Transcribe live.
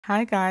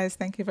Hi guys,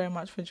 thank you very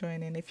much for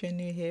joining. If you're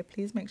new here,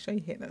 please make sure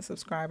you hit that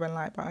subscribe and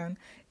like button.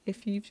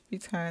 If you've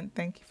returned,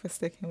 thank you for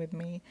sticking with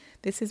me.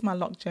 This is my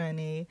loc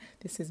journey.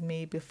 This is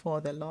me before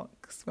the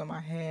locks, when my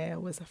hair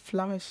was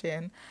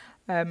flourishing.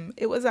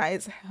 It was at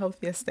its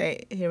healthiest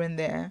state here and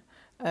there.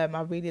 I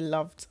really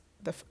loved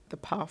the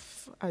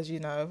puff, as you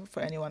know, for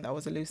anyone that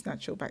was a loose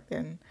natural back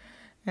then.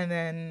 And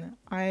then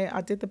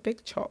I did the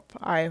big chop.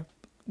 I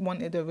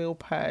wanted a real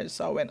purge,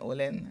 so I went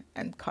all in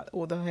and cut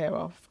all the hair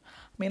off.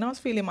 I mean, I was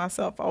feeling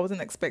myself. I wasn't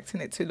expecting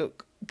it to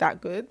look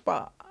that good,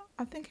 but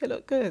I think it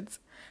looked good.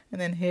 And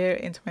then here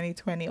in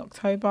 2020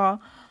 October,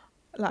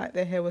 like,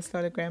 the hair was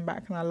slowly growing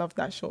back, and I loved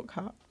that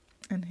shortcut.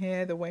 And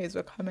here the waves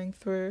were coming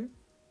through.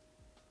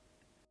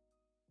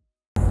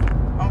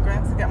 I'm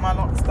going to get my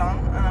locks done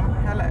and I'm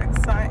hella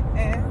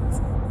excited.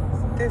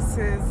 This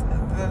is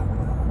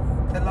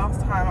the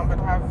last time I'm going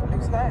to have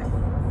loose hair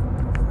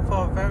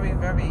for a very,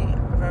 very,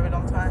 very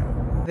long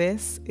time.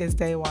 This is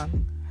day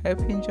one. Hope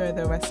you enjoy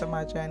the rest of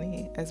my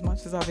journey as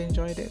much as I've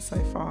enjoyed it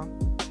so far.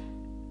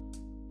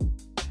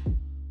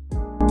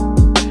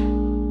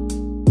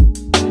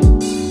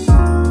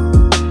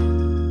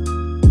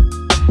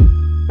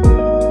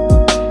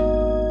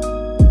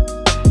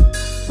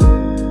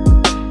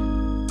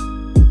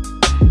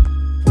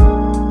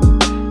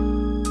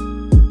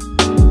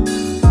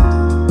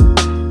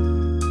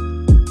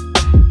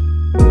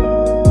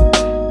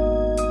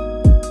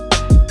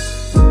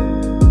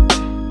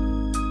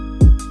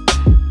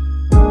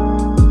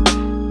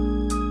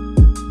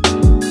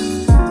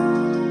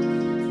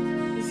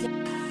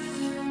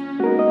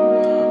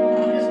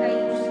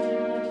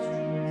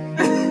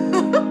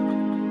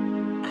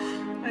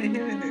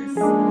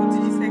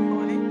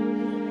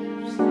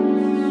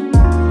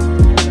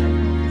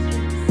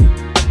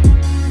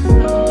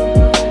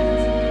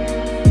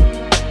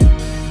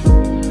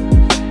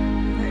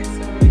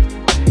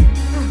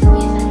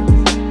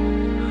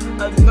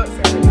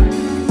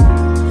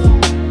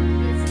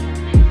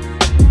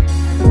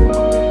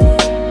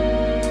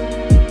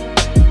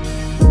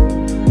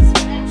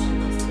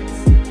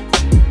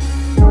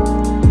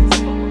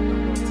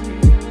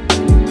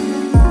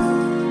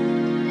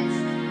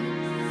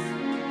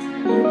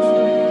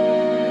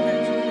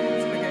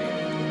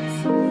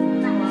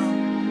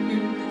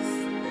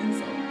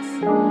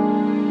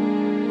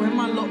 When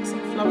my locks are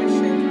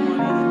flourishing in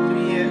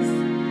 3 years,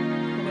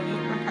 I'm going to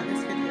look back at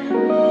this video.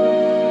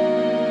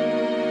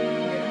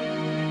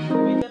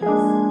 Yeah.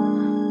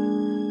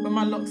 When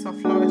my locks are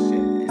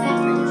flourishing in 3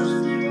 years.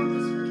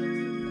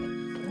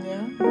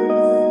 Yeah.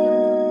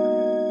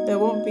 There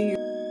won't be.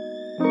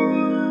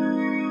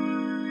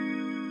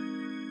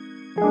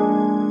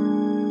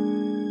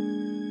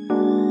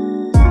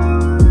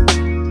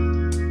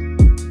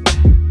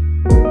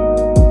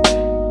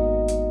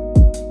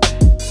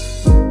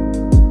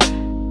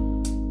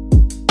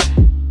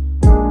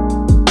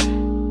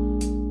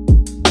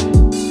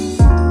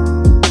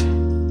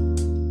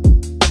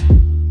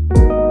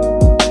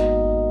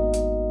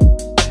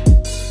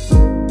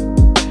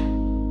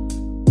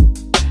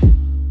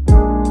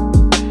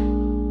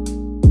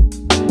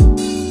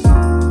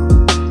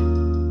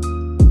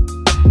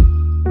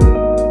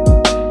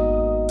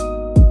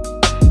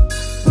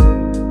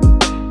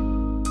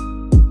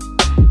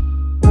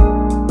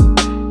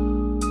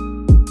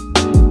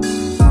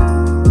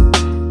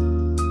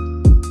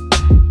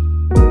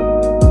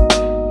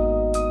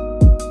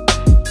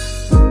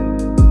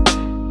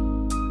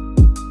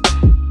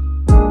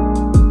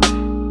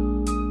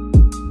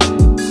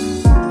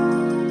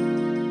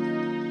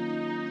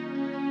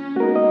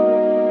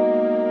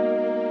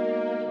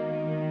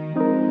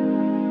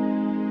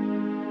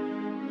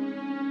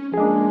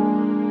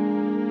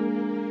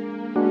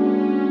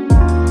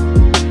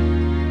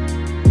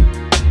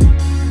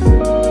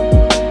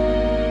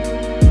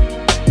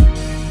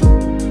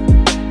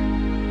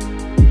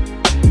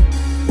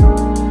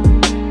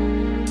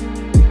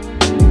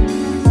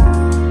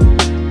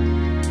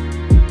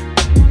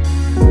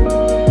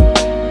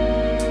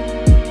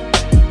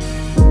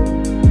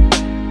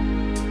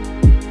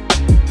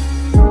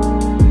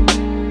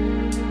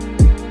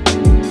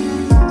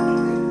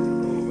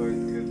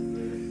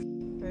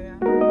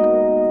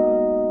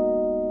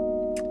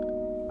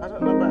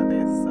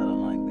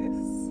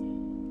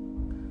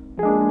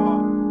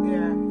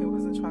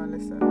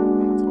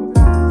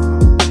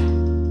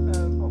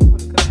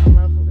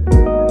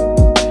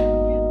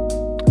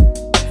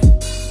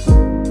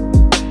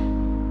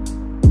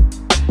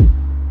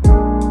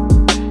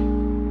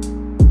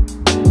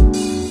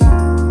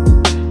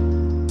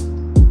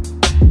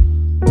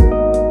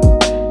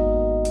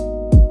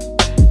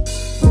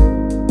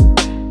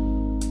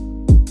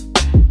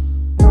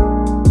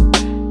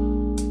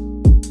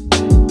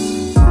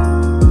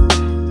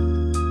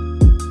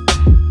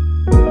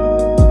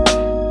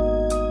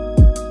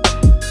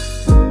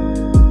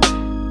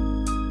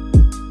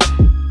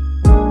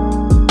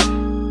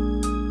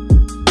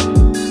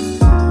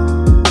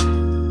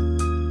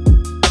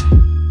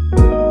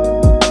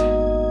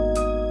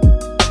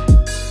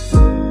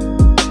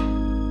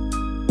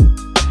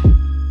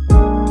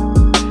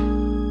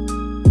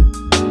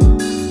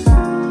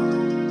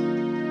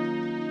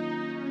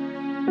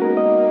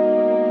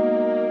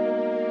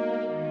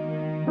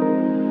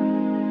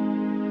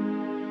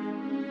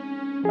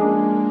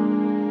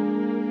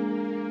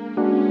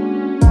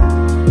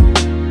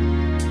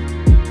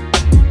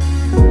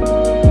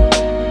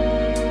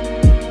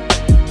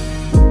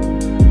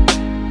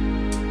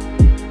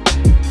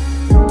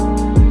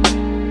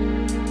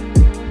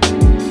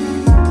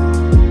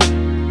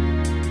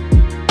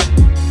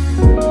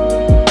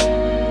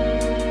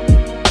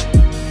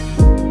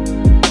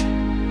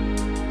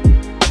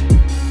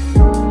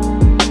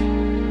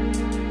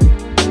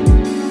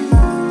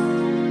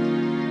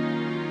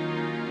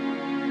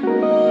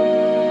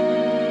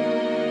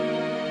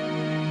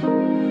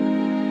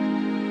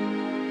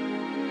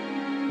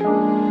 I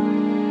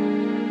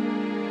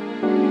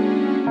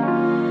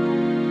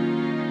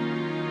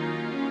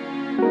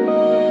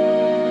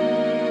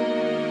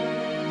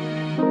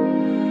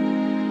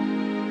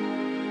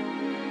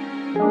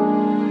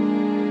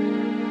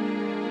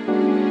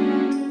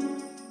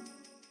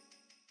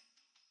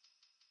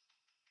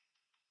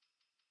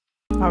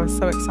was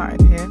so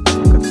excited here because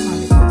I could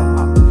finally put them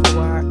up for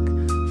work,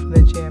 for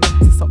the gym,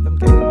 to stop them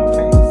getting in my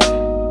face.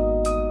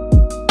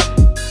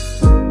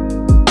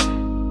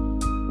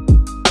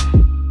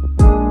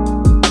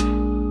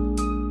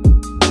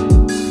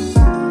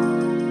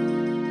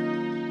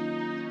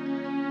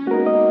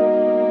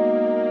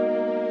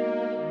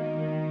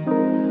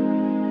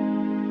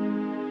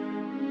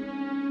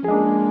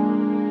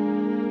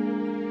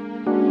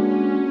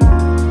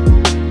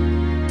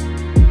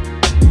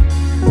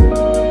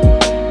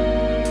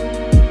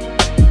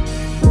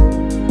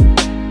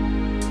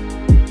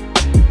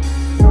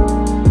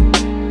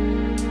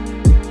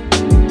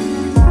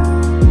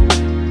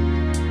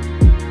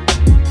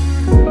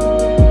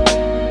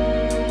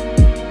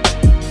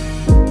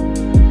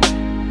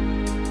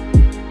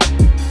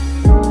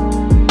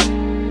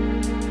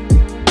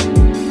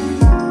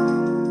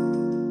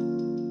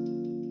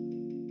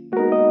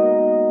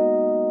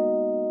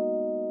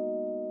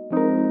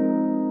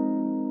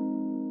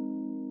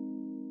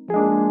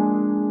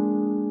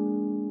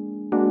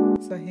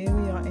 So here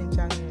we are in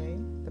January.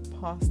 The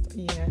past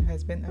year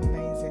has been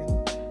amazing.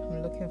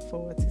 I'm looking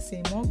forward to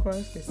seeing more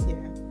growth this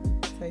year.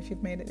 So if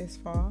you've made it this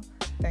far,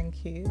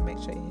 thank you. Make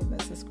sure you hit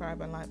that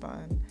subscribe and like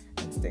button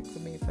and stick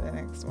with me for the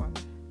next one.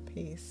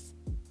 Peace.